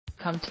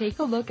Come take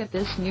a look at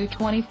this new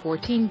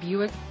 2014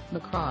 Buick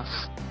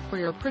LaCrosse. For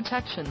your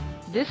protection,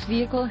 this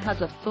vehicle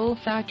has a full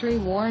factory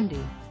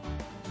warranty.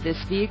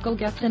 This vehicle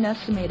gets an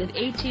estimated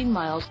 18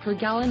 miles per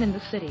gallon in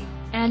the city,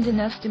 and an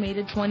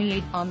estimated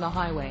 28 on the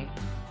highway.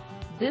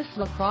 This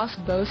LaCrosse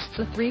boasts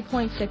a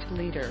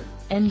 3.6-liter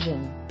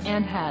engine,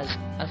 and has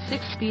a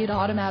 6-speed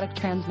automatic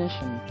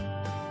transmission.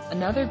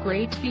 Another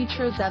great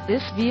feature is that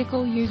this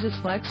vehicle uses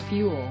flex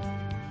fuel.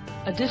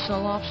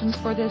 Additional options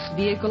for this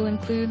vehicle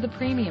include the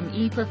Premium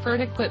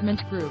E-Preferred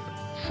Equipment Group,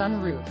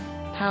 sunroof,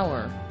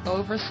 power,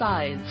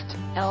 oversized,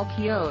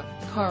 LPO,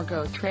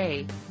 cargo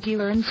tray,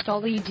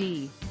 dealer-installed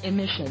LED,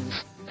 emissions,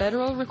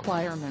 federal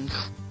requirements,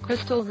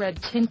 crystal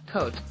red tint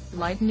coat,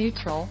 light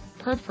neutral,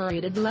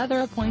 perforated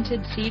leather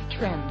appointed seat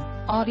trim,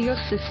 audio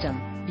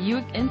system,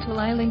 Buick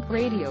Intelli-Link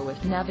radio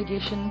with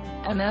navigation,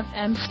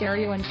 AM/FM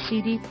stereo and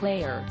CD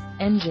player,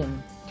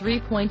 engine,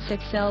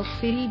 3.6L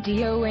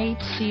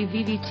CDOHC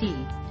VVT,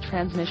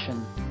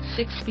 transmission,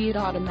 6-speed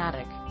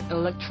automatic,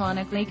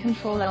 electronically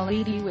controlled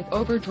LED with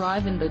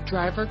overdrive and the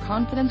driver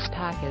confidence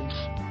package.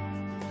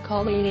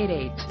 Call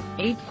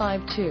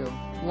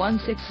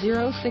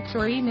 888-852-1606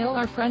 or email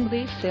our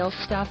friendly sales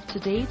staff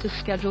today to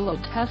schedule a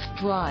test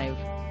drive.